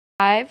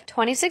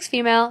26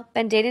 female,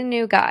 been dating a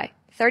new guy,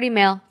 30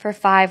 male, for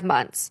 5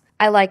 months.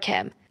 I like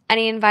him. And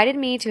he invited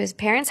me to his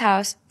parents'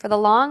 house for the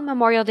long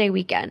Memorial Day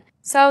weekend.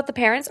 So the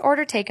parents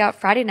ordered takeout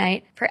Friday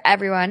night for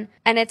everyone,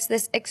 and it's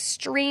this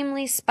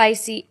extremely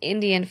spicy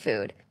Indian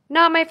food.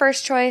 Not my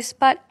first choice,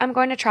 but I'm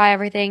going to try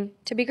everything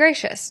to be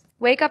gracious.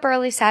 Wake up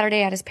early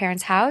Saturday at his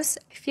parents' house,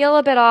 feel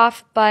a bit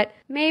off, but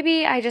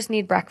maybe I just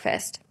need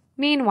breakfast.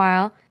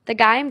 Meanwhile, the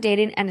guy I'm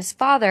dating and his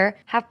father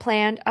have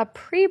planned a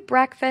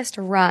pre-breakfast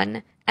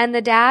run, and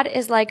the dad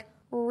is like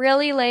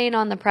really laying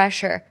on the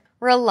pressure.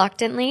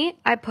 Reluctantly,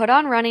 I put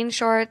on running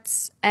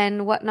shorts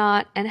and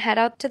whatnot and head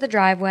out to the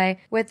driveway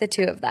with the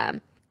two of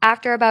them.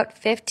 After about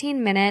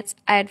 15 minutes,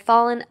 I had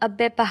fallen a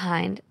bit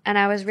behind and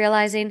I was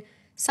realizing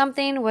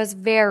something was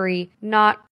very not